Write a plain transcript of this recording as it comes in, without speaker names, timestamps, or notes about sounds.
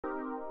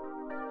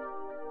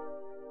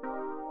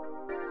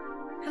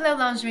Hello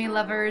lingerie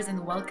lovers and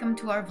welcome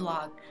to our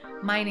vlog.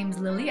 My name's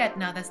Lily at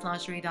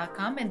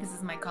nowthat'slingerie.com and this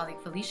is my colleague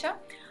Felicia.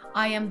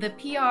 I am the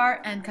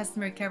PR and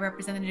customer care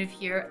representative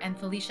here and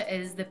Felicia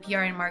is the PR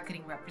and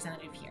marketing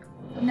representative here.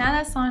 Now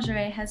That's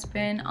Lingerie has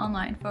been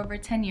online for over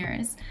 10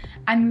 years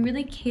and we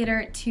really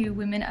cater to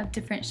women of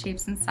different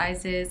shapes and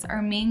sizes.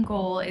 Our main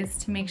goal is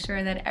to make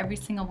sure that every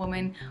single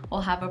woman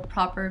will have a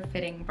proper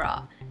fitting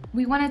bra.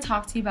 We want to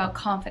talk to you about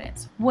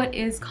confidence. What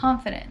is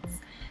confidence?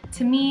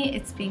 To me,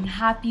 it's being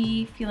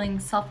happy, feeling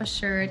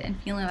self-assured, and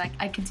feeling like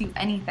I could do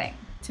anything.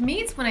 To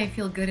me, it's when I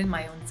feel good in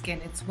my own skin.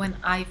 It's when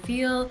I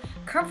feel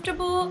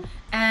comfortable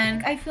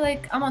and I feel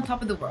like I'm on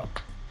top of the world.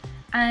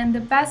 And the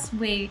best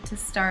way to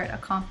start a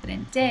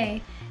confident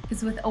day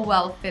is with a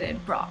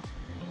well-fitted bra.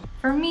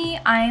 For me,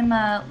 I'm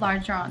a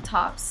larger on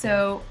top,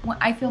 so when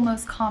I feel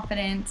most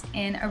confident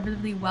in a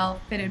really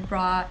well-fitted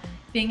bra,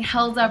 being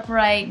held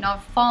upright,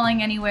 not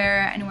falling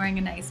anywhere, and wearing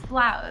a nice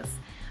blouse.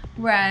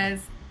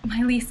 Whereas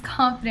my least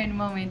confident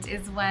moment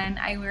is when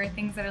I wear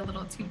things that are a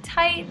little too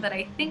tight that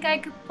I think I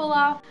could pull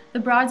off. The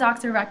bra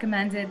doctor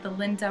recommended the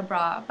Linda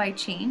bra by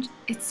Change.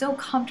 It's so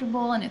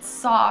comfortable and it's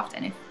soft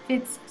and it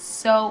fits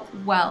so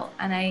well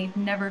and I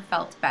never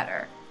felt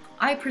better.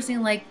 I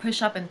personally like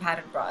push-up and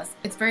padded bras.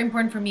 It's very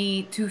important for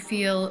me to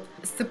feel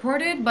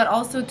supported, but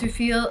also to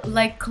feel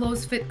like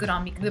clothes fit good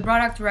on me. The bra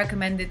doctor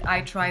recommended I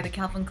try the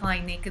Calvin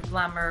Klein Naked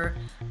Glamour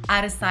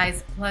Add a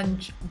Size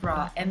Plunge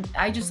bra, and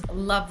I just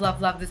love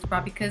this bra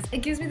because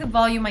it gives me the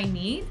volume I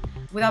need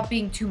without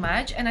being too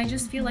much, and I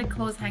just feel like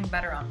clothes hang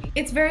better on me.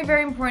 It's very,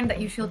 very important that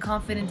you feel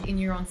confident in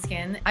your own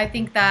skin. I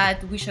think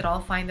that we should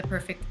all find the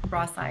perfect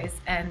bra size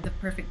and the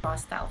perfect bra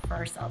style for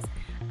ourselves,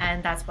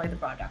 and that's why the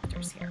bra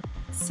doctor's here.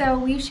 So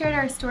we've shared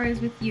our stories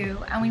with you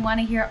and we want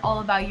to hear all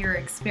about your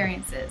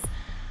experiences.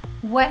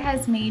 What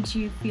has made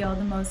you feel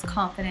the most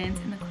confident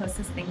in the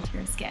closest thing to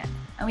your skin?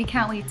 And we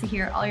can't wait to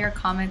hear all your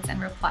comments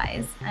and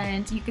replies.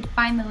 And you could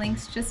find the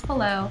links just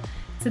below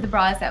to the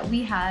bras that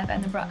we have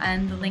and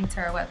the link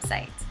to our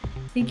website.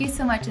 Thank you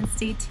so much and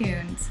stay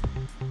tuned.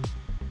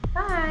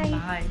 Bye.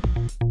 Bye.